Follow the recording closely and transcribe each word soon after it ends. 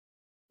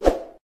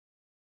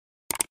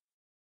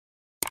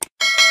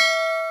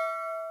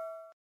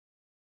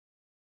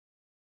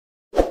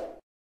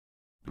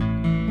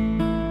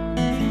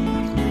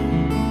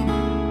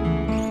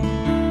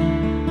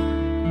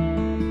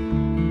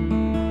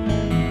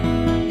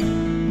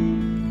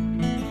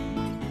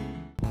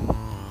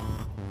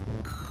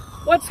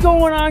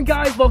going on,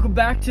 guys? Welcome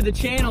back to the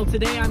channel.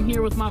 Today I'm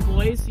here with my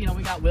boys. You know,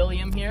 we got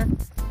William here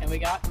and we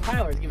got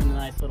Tyler's giving a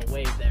nice little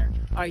wave there.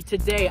 All right,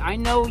 today I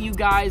know you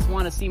guys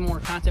want to see more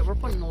content. We're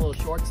putting a little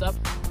shorts up.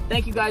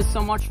 Thank you guys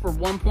so much for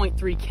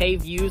 1.3K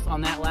views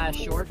on that last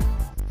short.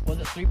 Was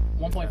it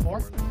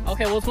 1.4?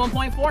 Okay, well it's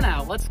 1.4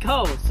 now. Let's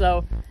go.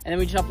 So, and then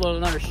we just upload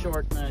another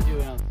short and do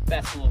a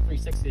best little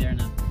 360 there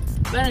now.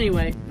 But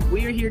anyway,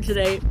 we are here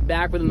today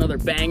back with another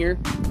banger,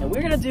 and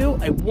we're gonna do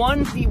a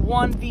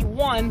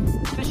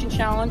 1v1v1 fishing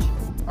challenge.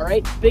 All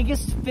right,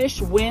 biggest fish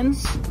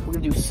wins. We're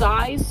gonna do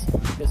size,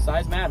 because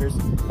size matters.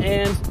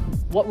 And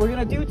what we're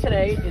gonna do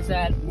today is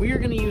that we're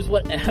gonna use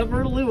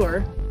whatever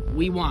lure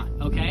we want.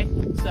 Okay,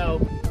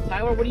 so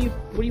Tyler, what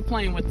are you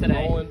playing with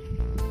today?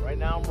 Right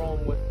now I'm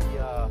rolling with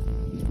the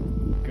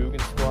Riggin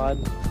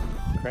Squad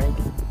crank.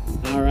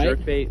 All right.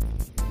 Jerkbait.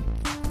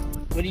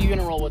 What are you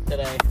gonna roll with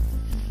today?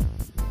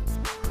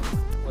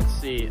 Let's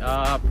see.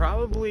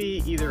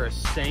 Probably either a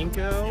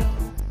Senko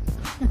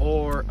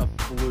or a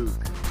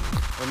fluke,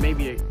 or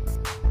maybe a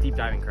deep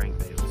diving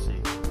crankbait. We'll see.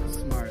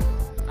 Smart.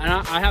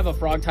 I have a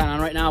frog tie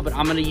on right now, but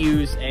I'm gonna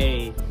use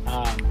a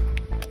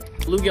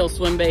bluegill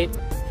swim bait,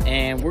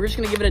 and we're just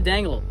gonna give it a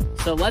dangle.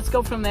 So let's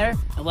go from there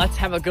and let's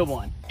have a good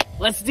one.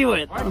 Let's do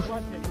it.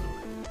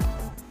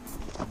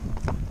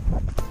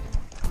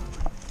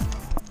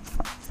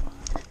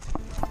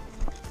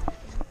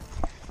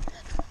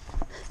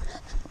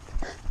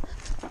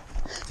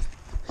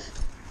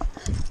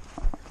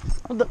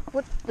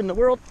 What in the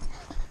world?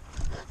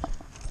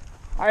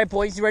 All right,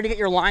 boys, you ready to get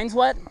your lines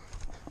wet?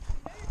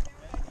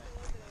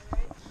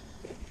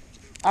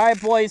 All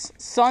right, boys,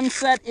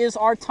 sunset is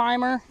our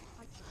timer.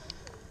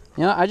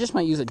 You know, I just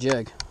might use a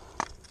jig.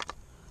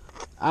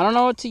 I don't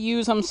know what to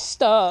use, I'm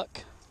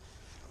stuck.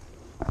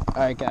 All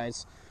right,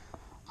 guys,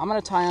 I'm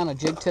gonna tie on a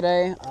jig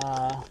today.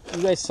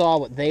 You guys saw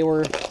what they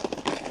were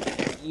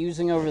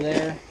using over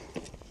there.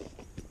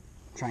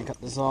 Try and cut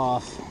this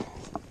off.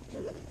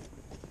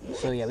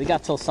 So yeah, we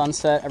got till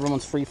sunset.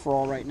 Everyone's free for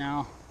all right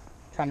now.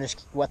 Trying to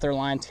just wet their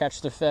line to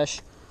catch their fish.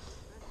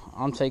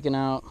 I'm taking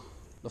out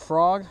the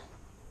frog. So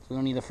we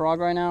don't need the frog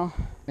right now.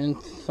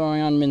 And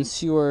throwing on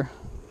Monsieur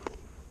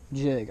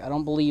jig. I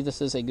don't believe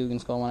this is a Riggin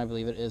Skull one. I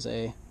believe it is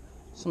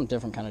some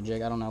different kind of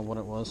jig. I don't know what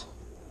it was.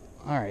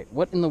 Alright,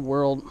 what in the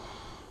world?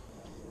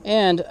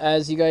 And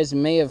as you guys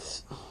may have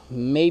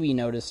maybe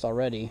noticed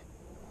already,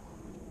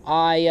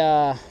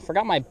 I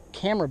forgot my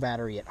camera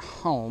battery at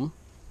home.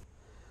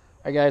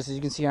 Alright guys, as you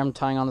can see here, I'm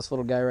tying on this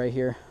little guy right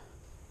here.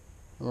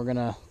 And we're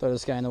gonna throw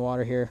this guy in the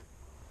water here.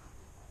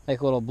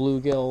 Make a little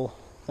bluegill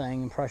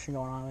thing, impression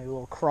going on, maybe a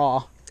little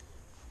craw.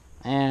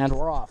 And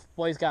we're off.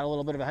 Boys got a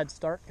little bit of a head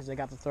start because they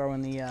got to throw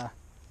in the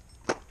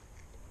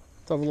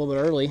throw a little bit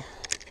early.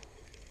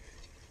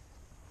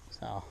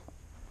 So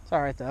it's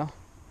alright though.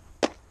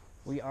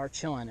 We are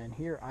chilling, and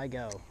here I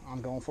go.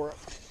 I'm going for a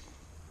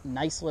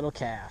nice little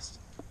cast.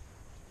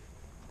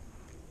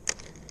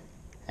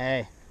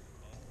 Hey.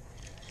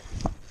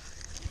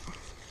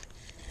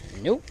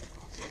 Nope.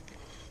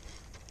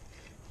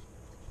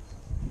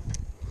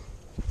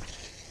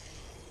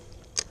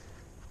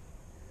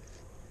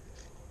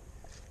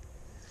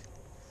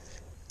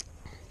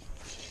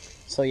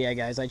 So yeah,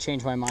 guys, I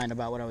changed my mind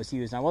about what I was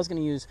using. I'll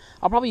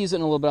probably use it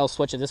in a little bit. I'll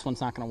switch it. This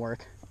one's not going to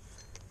work.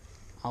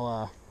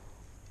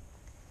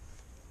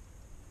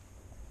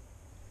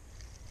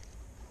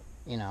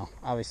 You know,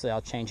 obviously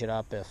I'll change it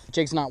up if the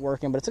jig's not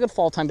working, but it's a good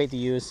fall time bait to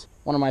use.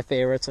 One of my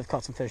favorites. I've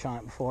caught some fish on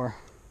it before.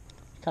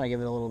 Kind of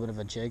give it a little bit of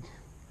a jig.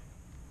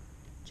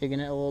 Jigging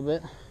it a little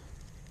bit.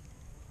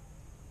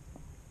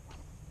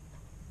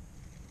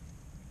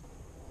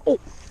 Oh!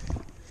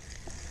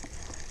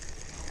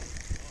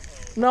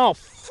 No,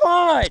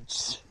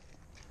 fudge!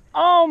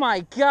 Oh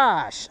my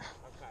gosh!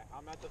 Okay,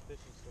 I'm at the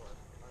fishing store,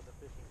 or the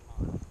fishing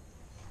pond.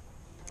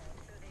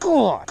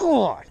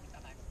 God!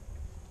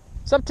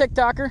 What's up,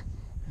 TikToker?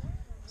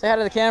 Say hi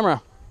to the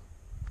camera.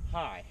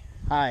 Hi.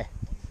 Hi.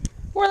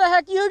 Where the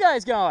heck are you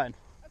guys going?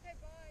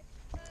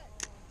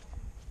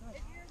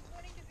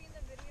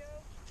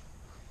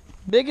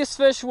 Biggest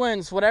fish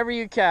wins, whatever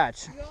you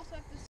catch.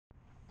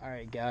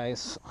 Alright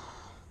guys.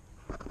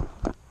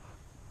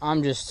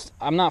 I'm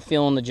not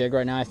feeling the jig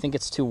right now. I think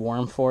it's too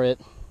warm for it.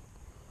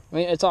 I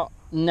mean, it's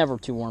never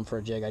too warm for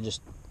a jig.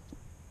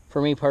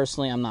 For me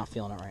personally, I'm not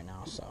feeling it right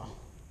now, so.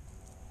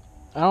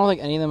 I don't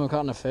think any of them have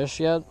caught a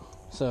fish yet,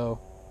 so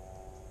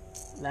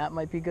that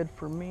might be good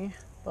for me,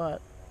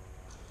 but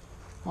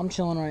I'm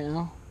chilling right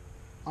now.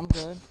 I'm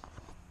good.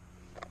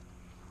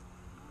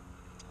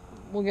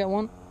 We'll get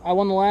one. I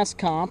won the last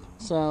comp,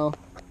 so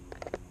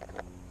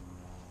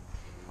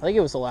I think it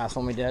was the last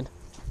one we did.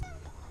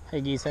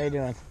 Hey geese, how you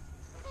doing?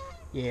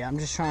 Yeah, I'm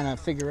just trying to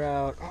figure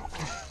out,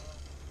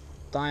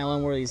 dial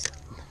in where these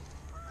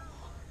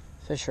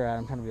fish are at.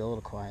 I'm trying to be a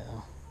little quiet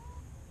though.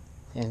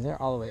 Yeah,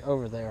 they're all the way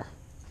over there.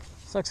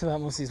 Sucks about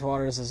most of these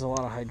waters, there's a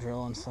lot of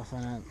hydrilla and stuff in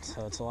it,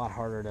 so it's a lot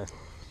harder to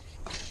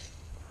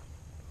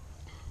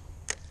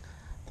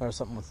throw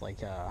something with like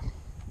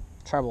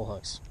treble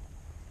hooks.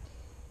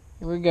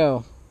 Here we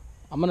go.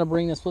 I'm going to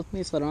bring this with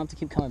me so I don't have to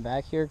keep coming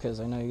back here because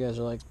I know you guys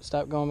are like,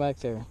 stop going back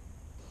there.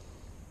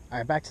 All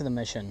right, back to the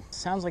mission.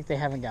 Sounds like they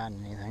haven't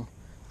gotten anything.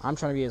 I'm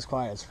trying to be as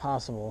quiet as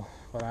possible,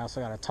 but I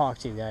also got to talk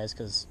to you guys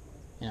because,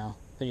 you know,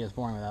 video's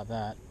boring without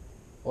that.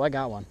 Well, I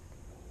got one.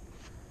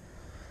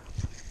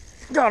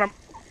 Got him.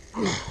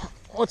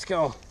 Let's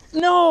go.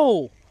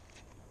 No!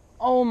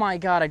 Oh my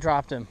God, I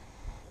dropped him.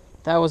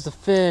 That was a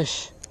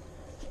fish.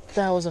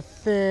 That was a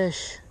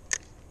fish.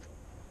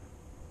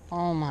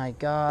 Oh my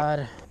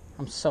God.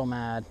 I'm so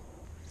mad.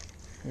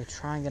 I'm gonna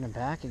try and get him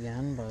back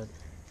again, but...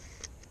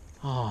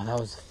 Oh, that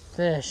was a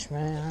fish,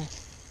 man.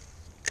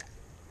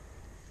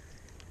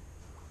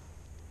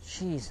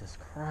 Jesus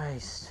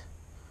Christ.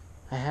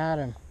 I had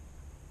him.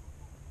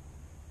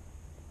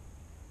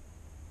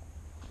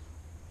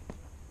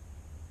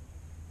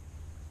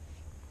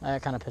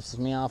 That kind of pisses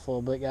me off a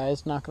little bit,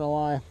 guys. Not gonna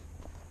lie.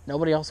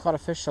 Nobody else caught a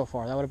fish so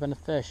far. That would have been a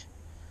fish.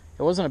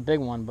 It wasn't a big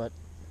one, but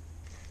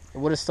it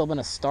would have still been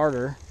a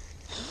starter.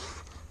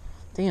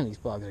 Damn, these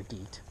bugs are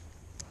geeked.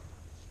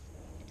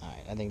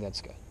 Alright, I think that's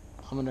good.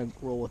 I'm gonna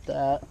roll with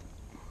that.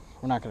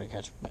 We're not gonna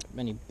catch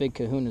many big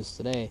kahunas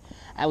today.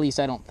 At least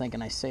I don't think,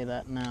 and I say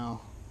that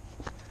now.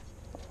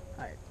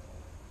 Alright.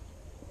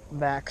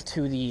 Back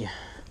to the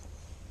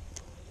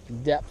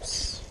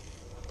depths.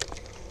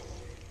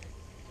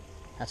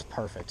 That's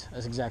perfect.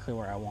 That's exactly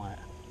where I want it.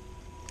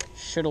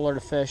 Should alert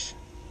a fish.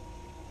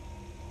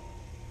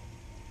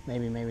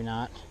 Maybe, maybe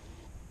not.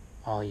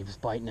 Oh, he was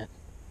biting it.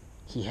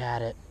 He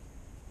had it.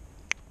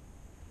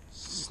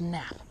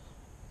 Snap.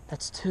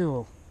 That's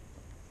two.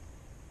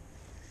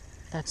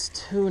 That's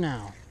two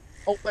now.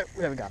 Oh,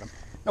 there we got him.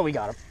 No, we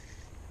got him.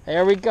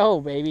 There we go,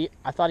 baby.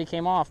 I thought he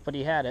came off, but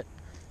he had it.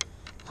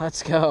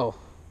 Let's go.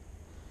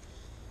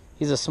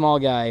 He's a small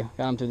guy.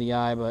 Got him through the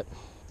eye, but...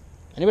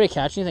 Anybody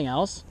catch anything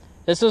else?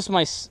 This is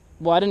my...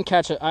 Well, I didn't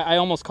catch it. I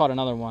almost caught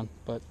another one,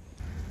 but...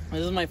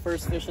 This is my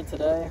first fish of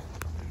today.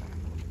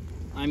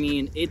 I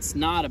mean, it's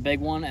not a big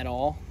one at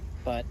all,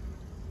 but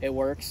it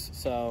works.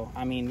 So,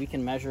 I mean, we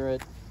can measure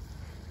it.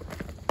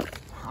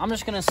 I'm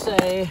just gonna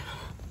say...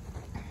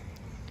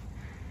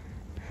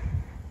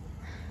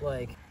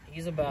 Like,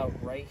 he's about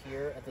right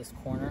here at this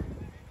corner.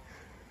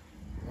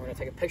 We're gonna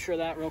take a picture of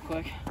that real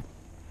quick.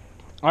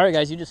 All right,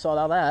 guys, you just saw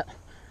all that.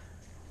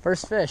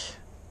 First fish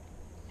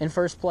in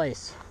first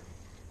place.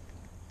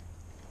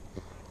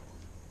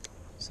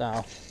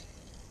 So,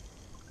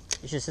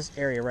 it's just this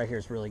area right here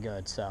is really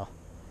good, so.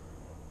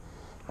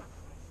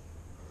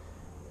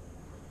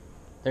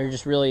 They're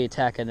just really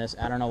attacking this.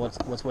 I don't know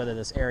what's with it,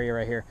 this area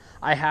right here.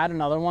 I had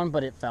another one,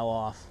 but it fell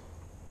off.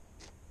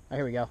 Oh,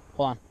 here we go.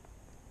 Hold on.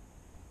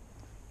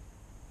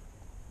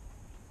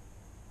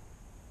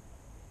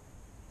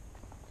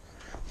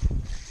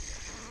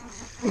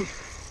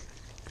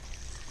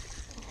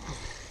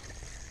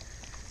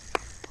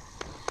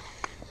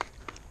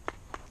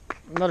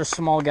 Another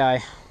small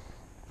guy.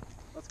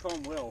 Let's call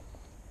him Will.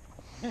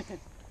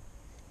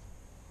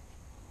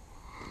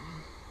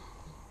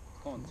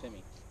 Call him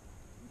Timmy.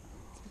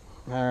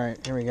 All right,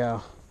 here we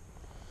go.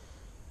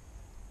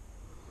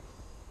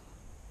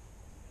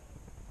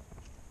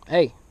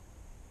 Hey.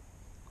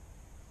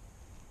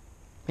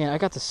 Man, I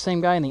got the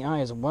same guy in the eye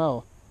as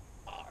well.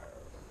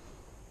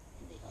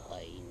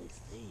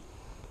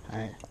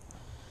 Alright.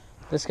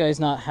 This guy's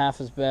not half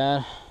as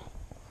bad.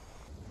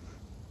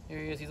 Here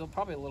he is. He's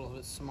probably a little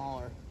bit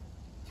smaller.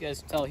 You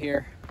guys can tell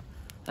here.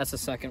 That's the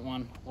second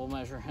one. We'll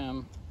measure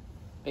him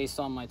based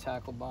on my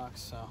tackle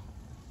box, so.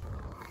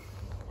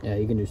 Yeah,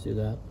 you can just do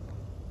that.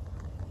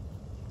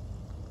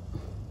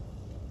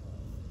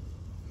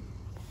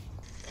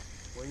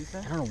 What do you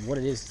think? I don't know what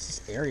it is. It's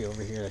this area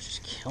over here that's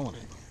just killing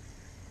it.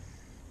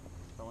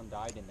 Someone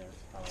died in there.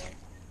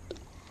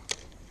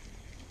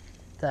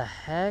 The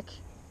heck?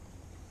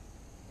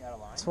 You got a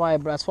line?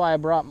 That's why I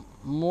brought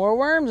more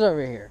worms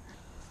over here.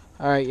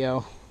 All right,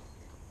 yo.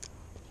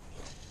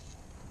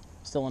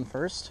 Still in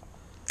first.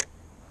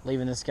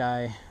 Leaving this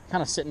guy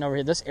kind of sitting over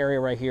here. This area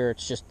right here,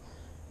 it's just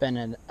been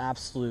an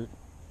absolute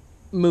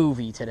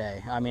movie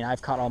today. I mean,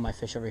 I've caught all my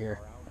fish over here.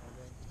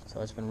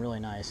 So it's been really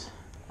nice.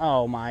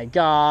 Oh my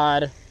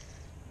God.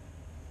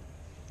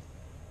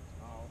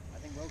 I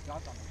think Will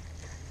got something.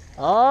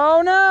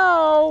 Oh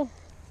no.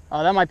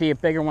 Oh, that might be a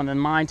bigger one than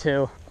mine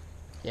too.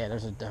 Yeah,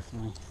 there's a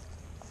definitely.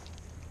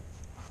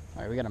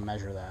 All right, we got to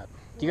measure that.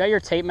 Do you got your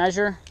tape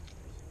measure?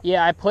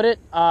 Yeah, I put it,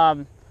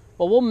 well,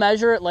 we'll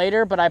measure it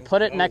later, but I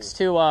put it next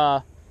to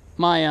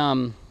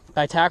my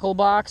tackle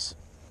box,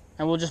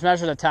 and we'll just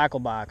measure the tackle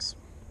box.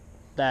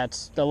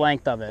 That's the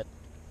length of it.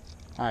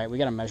 All right, we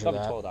got to measure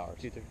that. $12.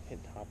 Dude, they're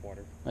hitting top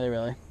water. Are they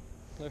really?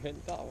 They're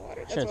hitting top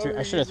water.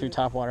 I should have threw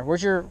top water.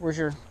 Where's your?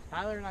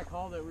 Tyler and I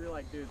called it. We were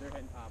like, dude, they're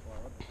hitting top water.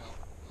 What the hell?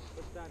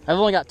 What's that? I've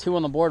only got two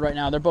on the board right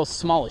now. They're both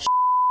small as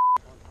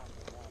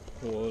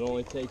Well, it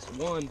only takes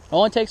one. It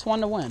only takes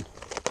one to win.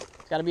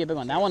 It's got to be a big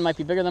one. That one might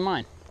be bigger than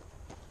mine.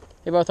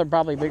 They both are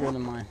probably bigger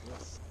than mine.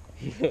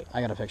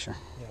 I got a picture.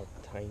 Yeah,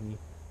 tiny.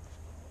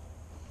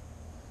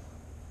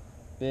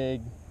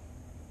 Big.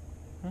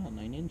 Oh,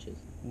 9 inches.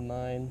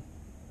 9.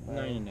 9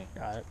 and a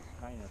Got it.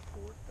 9 and a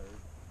 4/3.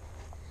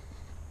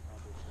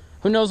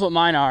 Who knows what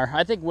mine are?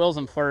 I think Will's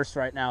in first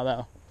right now,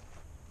 though.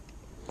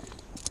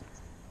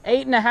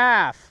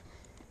 8.5.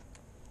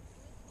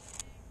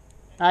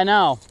 I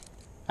know.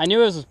 I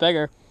knew his was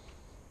bigger.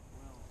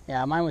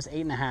 Yeah, mine was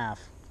 8.5. A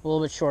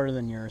little bit shorter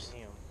than yours.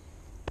 Damn.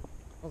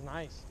 That was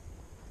nice.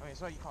 I mean,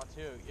 it's what you caught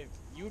too.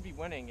 You would be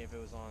winning if it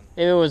was on.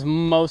 If it was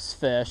most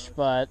fish,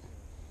 but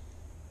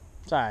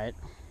it's alright.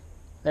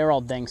 They were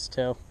all dinks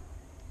too.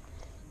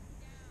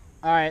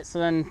 Alright, so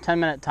then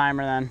 10-minute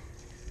timer then.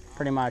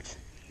 Pretty much.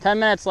 10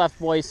 minutes left,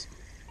 boys.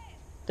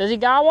 Does he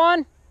got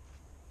one?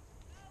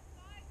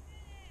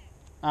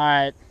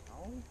 Alright.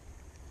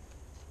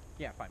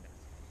 Yeah, 5 minutes.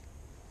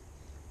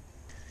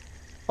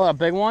 Oh, a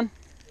big one?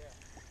 Yeah.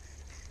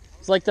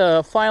 It's like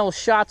the final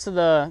shots of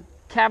the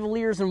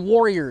Cavaliers and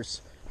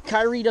Warriors.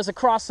 Kyrie does a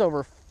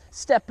crossover.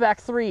 Step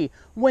back 3.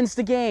 Wins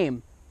the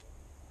game.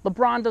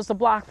 LeBron does the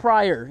block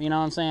prior. You know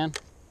what I'm saying?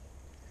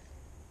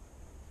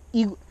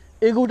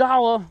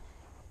 Iguodala.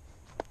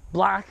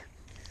 Block.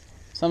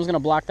 Someone's going to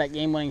block that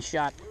game-winning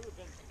shot.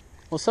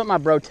 What's up, my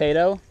bro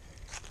Tato?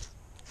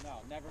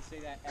 No, never say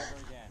that ever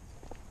again.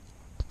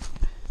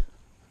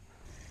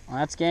 Well,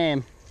 that's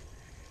game.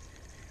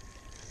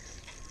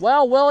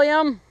 Well,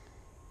 William,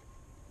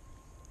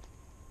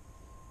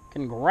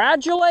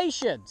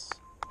 congratulations.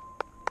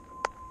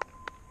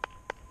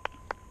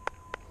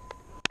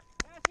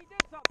 Yes, he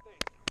did something.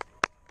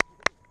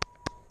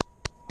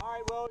 All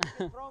right, well, you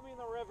can throw me in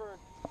the river.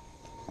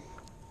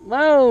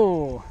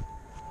 Whoa.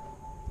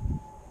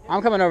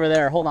 I'm coming over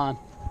there. Hold on.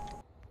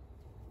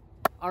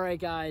 All right,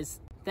 guys.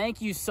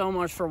 Thank you so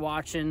much for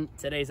watching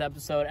today's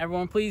episode.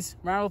 Everyone, please,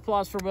 round of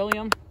applause for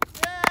William.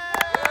 All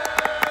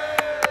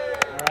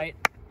right.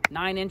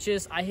 9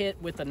 inches. I hit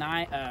with a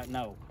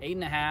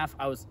 8.5.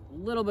 I was a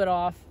little bit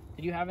off.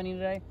 Did you have any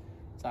today?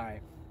 It's all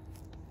right.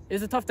 It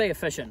was a tough day of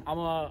fishing.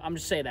 I'm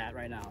just saying that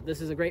right now.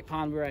 This is a great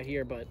pond we're at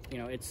here, but you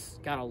know it's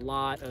got a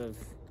lot of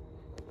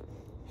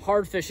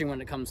hard fishing when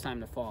it comes time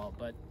to fall.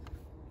 But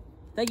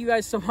thank you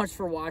guys so much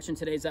for watching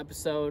today's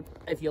episode.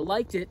 If you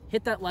liked it,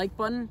 hit that like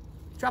button,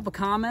 drop a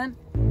comment,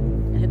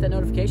 and hit that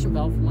notification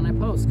bell for when I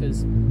post,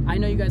 because I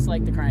know you guys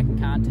like the cranking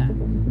content.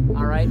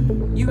 All right?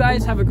 You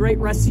guys have a great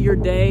rest of your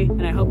day,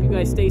 and I hope you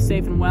guys stay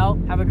safe and well.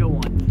 Have a good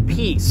one.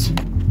 Peace.